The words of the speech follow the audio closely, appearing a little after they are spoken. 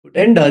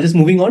And just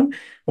moving on,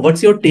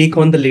 what's your take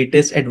on the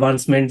latest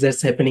advancements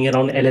that's happening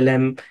around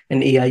LLM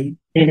and AI?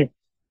 Mhm.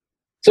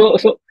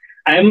 So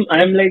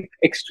I'm like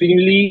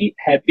extremely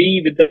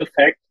happy with the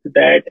fact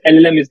that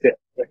LLM is there.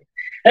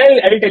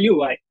 Right? I'll tell you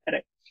why.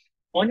 Right?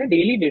 On a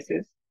daily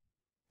basis,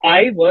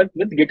 I work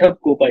with GitHub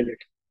Copilot,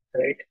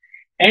 right?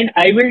 And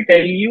I will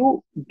tell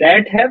you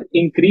that have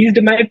increased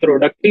my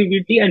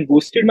productivity and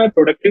boosted my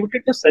productivity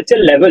to such a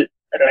level,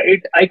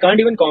 right? I can't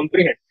even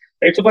comprehend,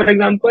 right? So, for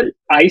example,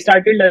 I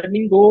started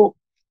learning Go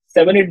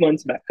 7, 8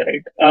 months back,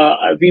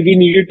 right? We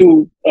needed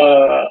to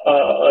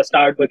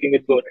start working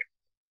with Go,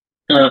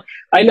 right?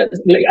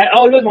 I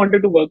always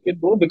wanted to work with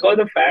Go because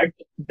of the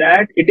fact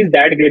that it is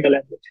that great a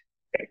language.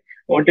 Right?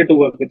 I wanted to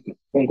work with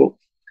Go.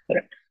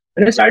 Right?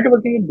 When I started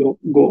working with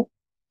Go,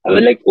 I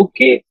was like,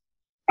 okay,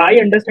 I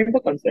understand the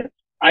concept.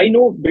 I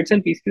know bits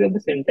and pieces of the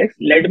syntax.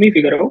 Let me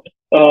figure out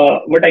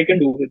what I can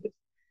do with this.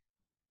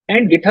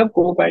 And GitHub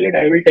Copilot,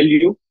 I will tell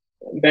you,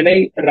 when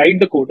I write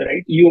the code,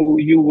 right,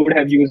 you would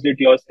have used it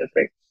yourself,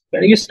 right?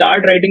 When you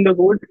start writing the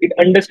code, it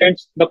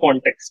understands the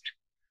context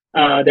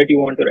that you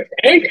want to write,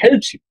 and it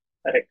helps you,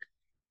 right?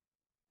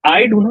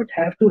 I do not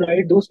have to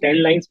write those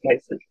 10 lines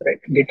myself, right?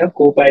 GitHub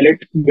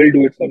Copilot will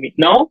do it for me.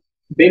 Now,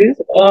 there is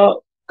a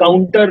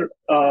counter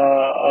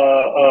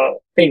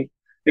thing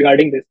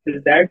regarding this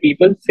is that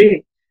people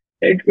say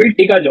that it will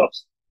take our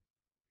jobs.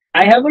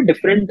 I have a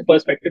different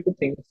perspective to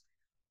things.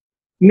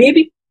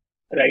 Maybe,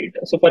 right?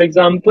 So, for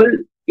example,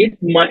 it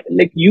might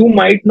like you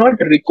might not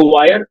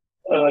require,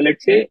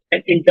 let's say,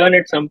 an intern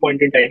at some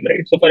point in time,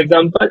 right? So, for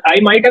example, I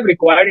might have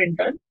required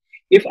intern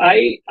if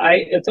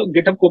so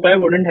GitHub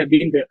Copilot wouldn't have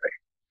been there, right?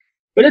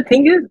 But the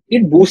thing is,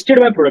 it boosted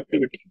my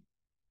productivity.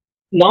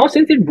 Now,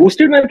 since it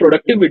boosted my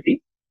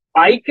productivity,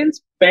 I can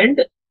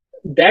spend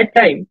that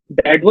time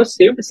that was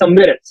saved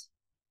somewhere else.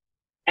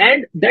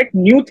 And that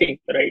new thing,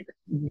 right,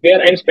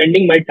 where I'm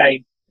spending my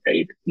time,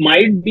 right,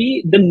 might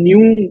be the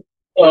new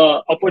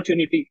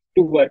opportunity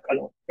to work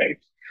alone, right?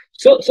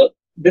 So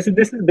this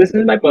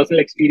is my personal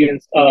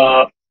experience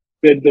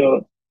with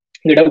the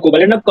GitHub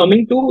Copilot. Now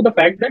coming to the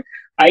fact that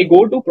I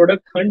go to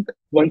Product Hunt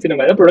once in a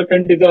while. The Product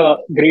Hunt is a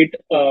great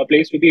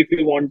place to be if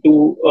you want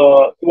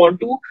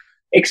to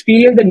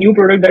experience the new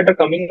product that are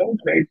coming out,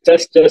 right?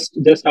 Just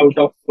out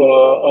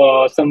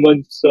of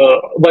someone's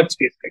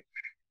workspace,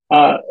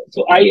 right?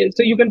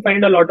 So you can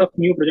find a lot of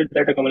new projects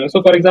that are coming along.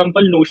 So for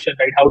example, Notion,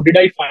 right? How did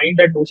I find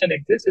that Notion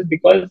exists? Is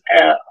because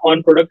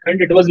on Product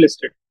Hunt it was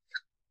listed.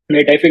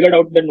 Right, I figured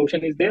out that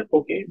Notion is there.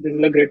 Okay, this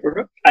is a great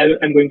product.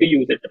 I'm going to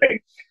use it,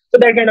 right? So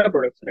that kind of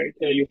products, right?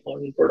 You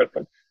found in Product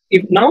Hunt.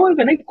 If now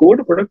when I go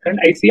to Product Hunt,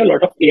 I see a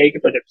lot of AI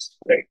projects,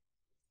 right?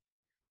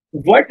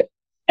 What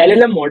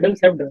LLM models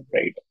have done,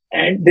 right?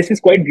 And this is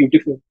quite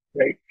beautiful,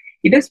 right?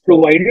 It has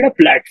provided a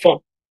platform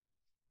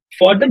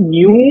for the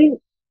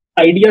new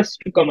ideas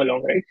to come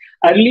along, right?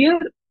 Earlier,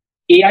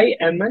 AI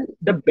ML,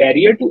 the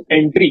barrier to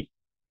entry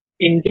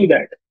into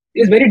that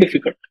is very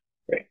difficult,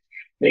 right?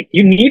 Like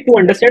you need to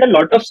understand a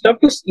lot of stuff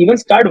to even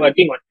start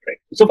working on it, right?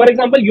 So, for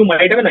example, you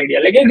might have an idea.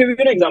 Like I'll give you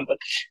an example.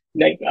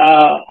 Like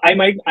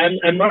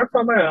I'm not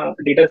from a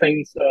data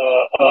science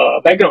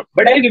background,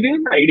 but I'll give you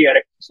an idea,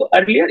 right? So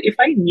earlier, if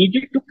I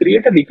needed to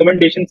create a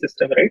recommendation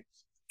system, right,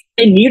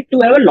 I need to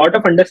have a lot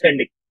of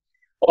understanding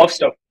of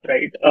stuff,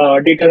 right?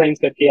 Data science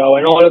karke aao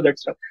and all of that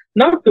stuff.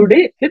 Now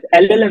today with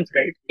LLMs,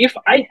 right? If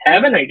I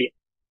have an idea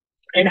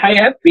and I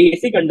have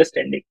basic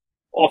understanding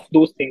of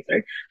those things,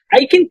 right?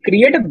 I can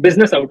create a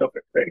business out of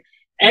it, right?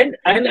 And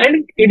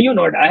kid you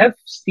not, I have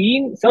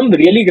seen some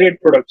really great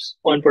products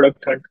on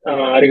Product Hunt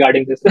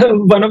regarding this.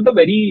 One of the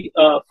very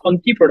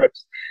funky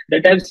products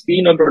that I've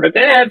seen on product,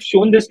 and I have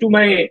shown this to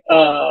my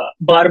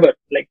barber,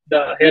 like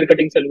the hair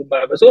cutting salon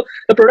barber. So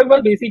the product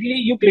was basically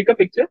you click a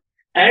picture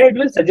and it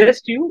will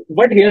suggest you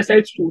what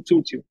hairstyle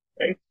suits you,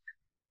 right?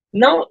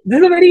 Now this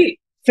is a very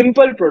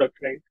simple product,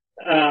 right?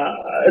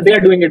 They are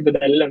doing it with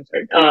LLMs,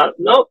 right?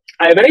 Now,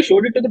 when I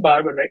showed it to the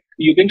barber, right,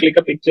 you can click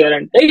a picture,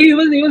 and he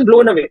was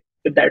blown away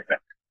with that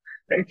fact,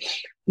 right?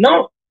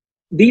 Now,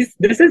 this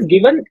is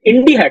given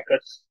indie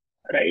hackers,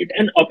 right,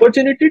 an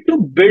opportunity to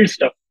build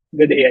stuff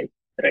with AI,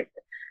 right?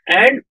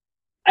 And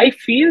I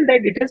feel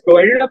that it has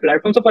provided a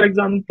platform. So, for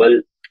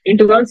example, in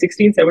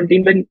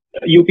 2016-17, when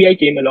UPI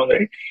came along,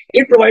 right,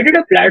 it provided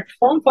a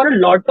platform for a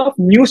lot of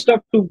new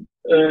stuff to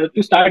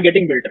start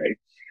getting built, right?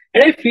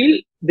 And I feel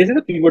this is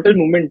a pivotal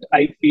moment.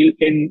 I feel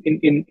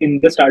in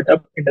the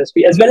startup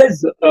industry as well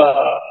as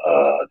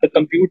the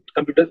complete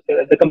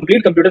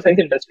computer science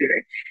industry,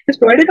 right? It's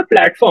provided a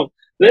platform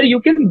where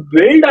you can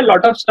build a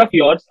lot of stuff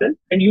yourself,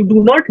 and you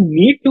do not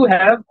need to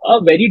have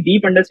a very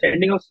deep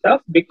understanding of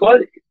stuff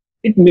because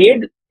it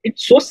made it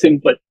so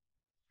simple,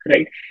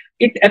 right?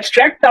 It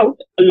abstracts out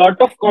a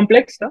lot of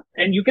complex stuff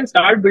and you can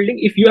start building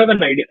if you have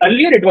an idea.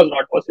 Earlier, it was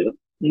not possible.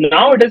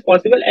 Now it is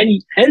possible,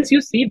 and hence you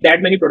see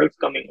that many products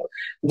coming out.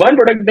 One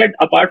product that,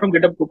 apart from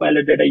GitHub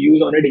Copilot, that I use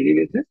on a daily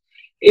basis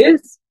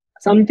is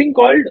something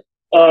called.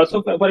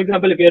 For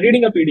example, if you're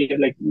reading a PDF,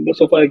 like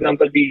so, for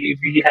example,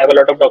 we have a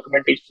lot of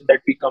documentation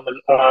that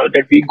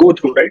we go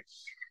through, right?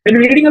 When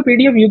reading a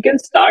PDF, you can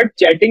start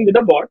chatting with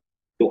a bot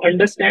to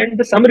understand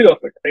the summary of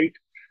it, right?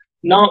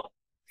 Now,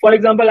 for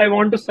example, I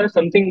want to search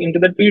something into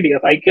that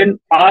PDF. I can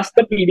ask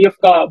the PDF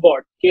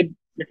bot, okay,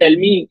 tell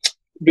me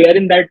where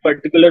in that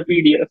particular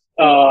PDF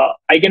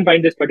I can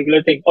find this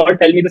particular thing, or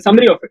tell me the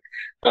summary of it.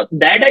 Now,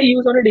 that I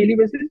use on a daily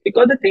basis,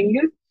 because the thing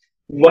is,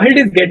 world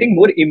is getting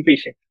more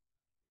impatient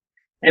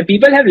and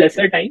people have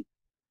lesser time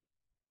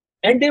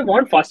and they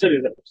want faster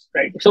results,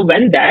 right? So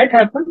when that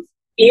happens,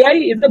 AI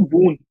is a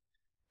boon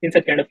in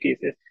such kind of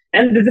cases.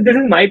 And this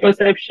is my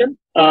perception,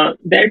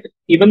 that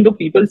even though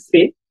people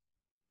say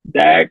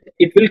that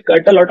it will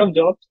cut a lot of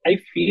jobs, I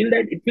feel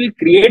that it will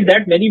create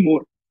that many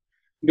more,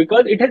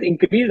 because it has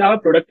increased our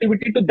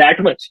productivity to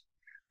that much,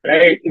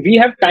 right? We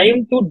have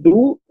time to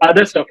do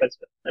other stuff as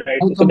well, right?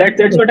 I So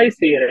that's what I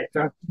say,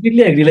 right?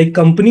 completely agree. Like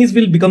companies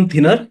will become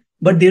thinner,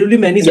 but there will be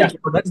many Yeah. such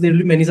products, there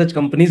will be many such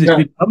companies which Yeah.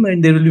 will come,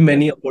 and there will be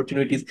many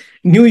opportunities.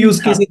 New use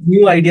cases,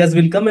 new ideas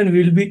will come, and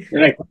we will be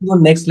Right.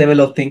 on next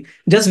level of thing.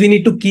 Just we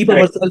need to keep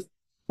Right. ourselves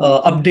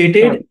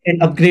updated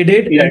and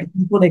upgraded Yeah. and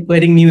keep on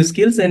acquiring new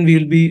skills, and we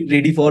will be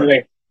ready for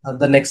Right.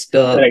 the next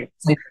Right.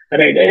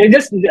 Right. And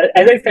just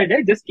as I said,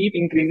 just keep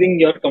increasing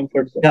your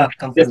comfort zone. yeah, Just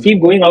comfort.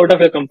 keep going out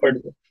of your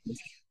comfort zone. So,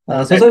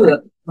 That's it.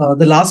 sir,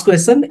 the last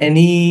question,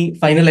 any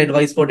final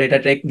advice for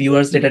DataTrek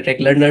viewers, DataTrek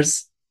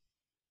learners?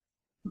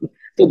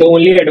 So the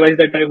only advice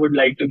that I would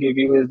like to give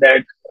you is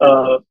that,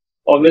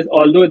 always,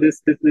 although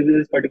this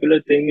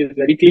particular thing is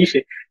very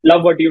cliche,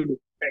 love what you do,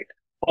 right?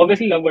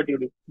 Obviously, love what you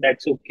do.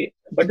 That's okay.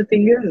 But the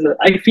thing is,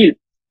 I feel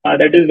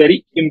that is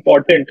very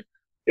important,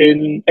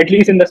 in at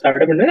least in the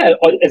startup industry,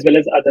 as well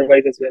as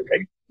otherwise as well,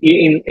 right?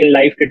 In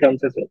life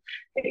terms as well.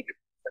 Like,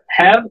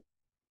 have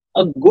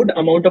a good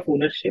amount of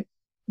ownership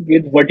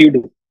with what you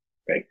do,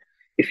 right?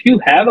 If you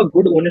have a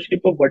good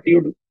ownership of what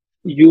you do,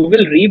 you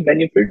will reap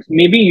benefits.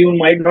 Maybe you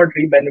might not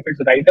reap benefits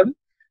right away.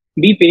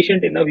 Be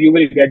patient enough, you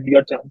will get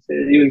your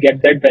chances. You will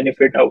get that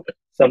benefit out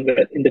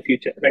somewhere in the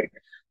future, right?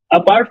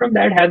 Apart from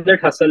that, have that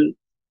hustle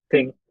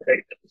thing,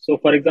 right? So,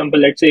 for example,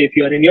 let's say if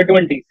you are in your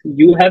 20s,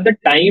 you have the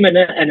time and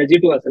energy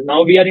to hustle.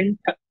 Now we are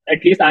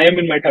at least I am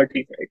in my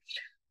 30s, right?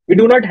 We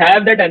do not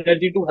have that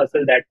energy to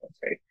hustle that much,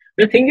 right?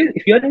 The thing is,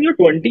 if you are in your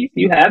 20s,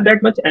 you have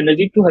that much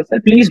energy to hustle,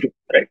 please do,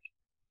 right?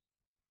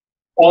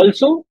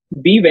 Also,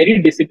 be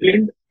very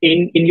disciplined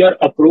in your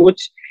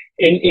approach,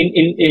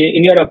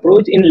 in your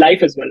approach in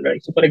life as well,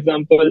 right? So, for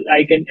example,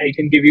 I can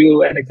give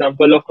you an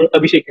example of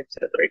Abhishek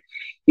himself, right?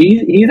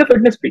 He's a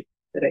fitness freak,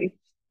 right?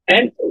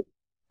 And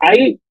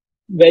I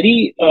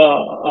very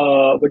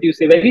what you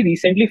say very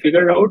recently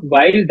figured out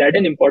why is that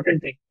an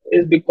important thing,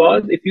 is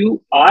because if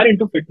you are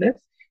into fitness,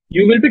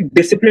 you will be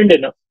disciplined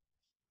enough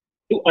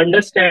to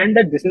understand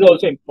that this is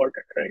also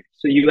important, right?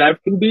 So you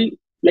have to be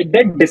like,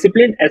 that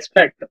discipline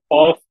aspect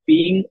of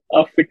being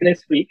a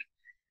fitness freak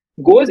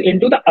goes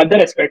into the other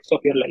aspects of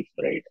your life,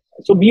 right?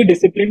 So be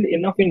disciplined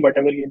enough in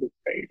whatever you do,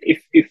 right?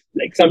 If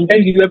like,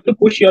 sometimes you have to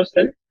push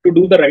yourself to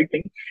do the right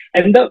thing,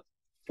 and the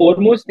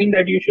foremost thing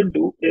that you should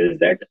do is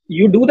that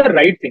you do the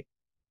right thing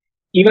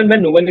even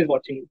when no one is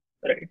watching you,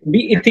 right?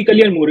 Be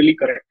ethically and morally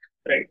correct,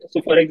 right?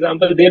 So, for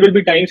example, there will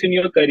be times in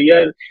your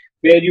career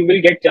where you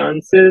will get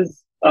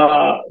chances,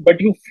 but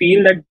you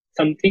feel that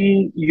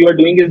something you are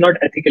doing is not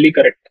ethically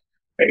correct,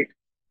 right?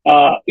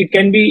 It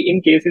can be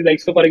in cases like,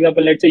 so for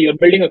example, let's say you're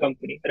building a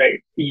company, right?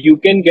 You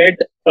can get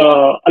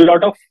a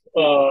lot of,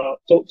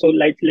 so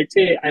like, let's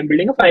say I'm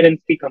building a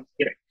finance company,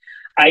 right?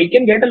 I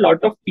can get a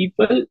lot of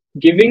people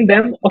giving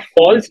them a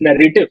false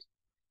narrative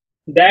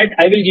that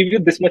I will give you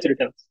this much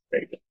returns,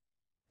 right?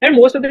 And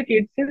most of the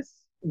cases,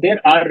 there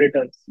are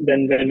returns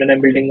when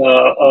I'm building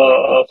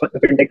a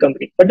fintech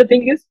company. But the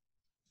thing is,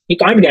 you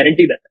can't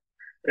guarantee that,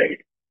 right?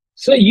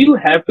 So you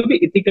have to be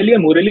ethically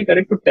and morally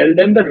correct to tell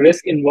them the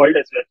risk involved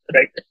as well,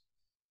 right?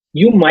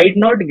 You might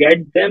not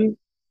get them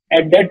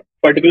at that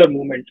particular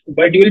moment,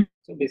 but you will.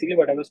 So basically,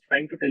 what I was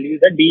trying to tell you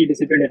is that be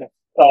disciplined enough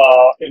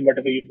in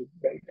whatever you do,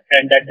 right?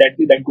 And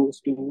that goes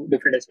to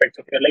different aspects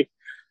of your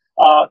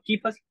life.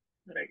 Keep us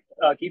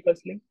right. Keep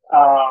hustling.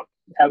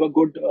 Have a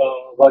good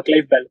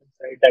work-life balance,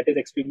 right? That is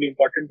extremely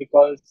important,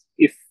 because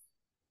if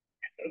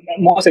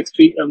most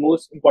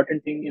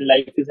important thing in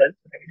life is health,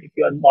 right? If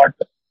you are not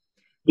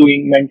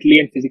doing mentally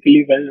and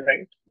physically well,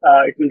 right,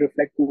 it will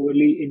reflect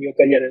poorly in your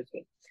career as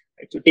well.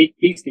 Right? So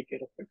please take care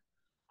of it.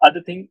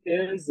 Other thing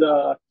is,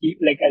 keep,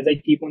 like, as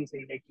I keep on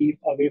saying, like, keep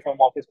away from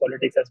office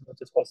politics as much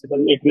as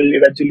possible. It will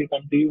eventually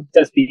come to you.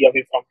 Just be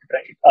away from it,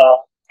 right?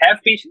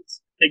 Have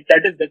patience. Like,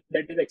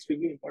 that is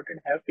extremely important.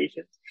 Have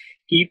patience.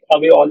 Keep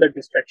away all the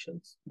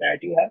distractions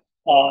that you have.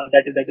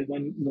 That is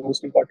one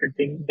most important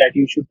thing that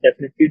you should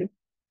definitely do.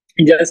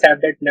 Just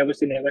have that never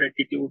say never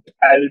attitude.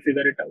 I will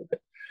figure it out,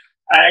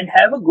 and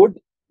have a good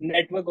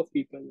network of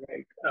people,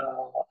 right,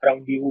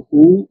 around you,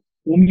 whom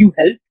you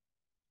help,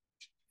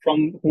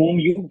 from whom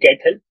you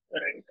get help,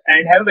 right?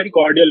 And have a very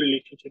cordial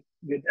relationship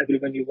with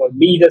everyone you work.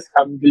 Be just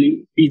humble,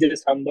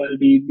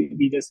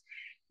 be just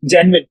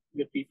genuine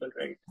with people,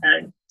 right?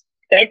 And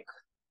tech,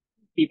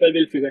 people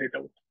will figure it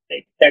out.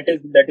 Like, that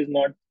is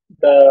not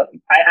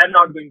I'm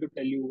not going to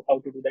tell you how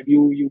to do that.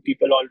 You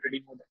people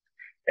already know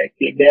that.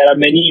 Like there are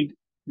many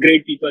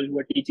great people who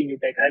are teaching you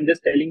tech. I'm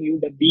just telling you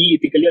that be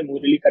ethically and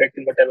morally correct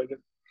in whatever you do,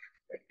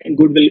 and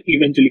good will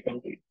eventually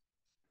come to you.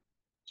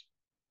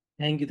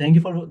 Thank you. Thank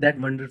you for that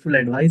wonderful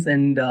advice.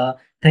 And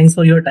thanks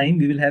for your time.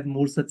 We will have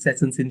more such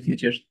sessions in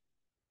future.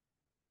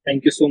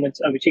 Thank you so much,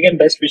 Abhishek, and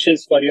best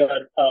wishes for your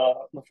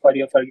for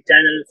your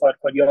channel,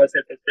 for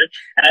yourself as well.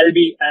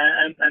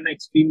 I'm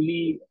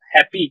extremely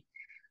happy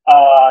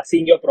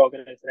seeing your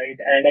progress, right?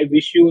 And I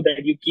wish you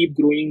that you keep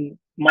growing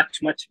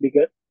much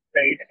bigger,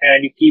 right?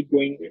 And you keep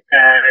growing,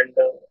 and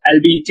I'll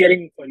be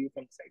cheering for you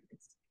from the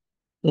sidelines.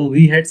 So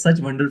we had such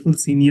wonderful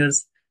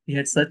seniors. We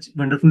had such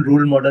wonderful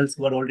role models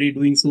who are already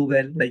doing so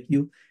well, like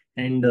you,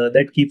 and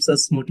that keeps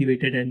us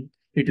motivated. And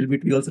little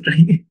bit we also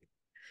try.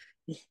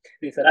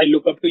 Yes, sir. I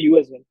look up to you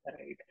as well,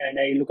 right? And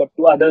I look up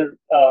to other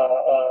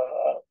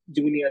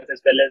juniors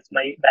as well as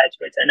my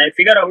batchmates, and I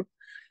figure out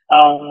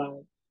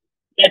uh,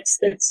 it's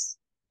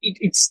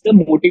the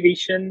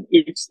motivation,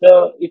 it's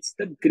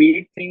the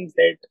great things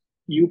that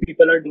you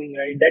people are doing,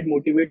 right? That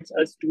motivates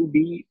us to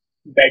be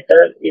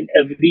better in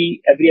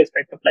every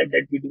aspect of life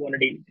that we do on a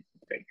daily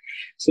basis, right?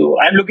 So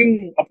I'm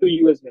looking up to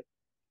you as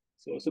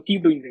well. So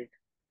keep doing great.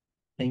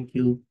 Thank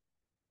you.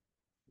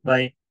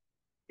 Bye.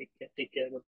 Take care. Take care.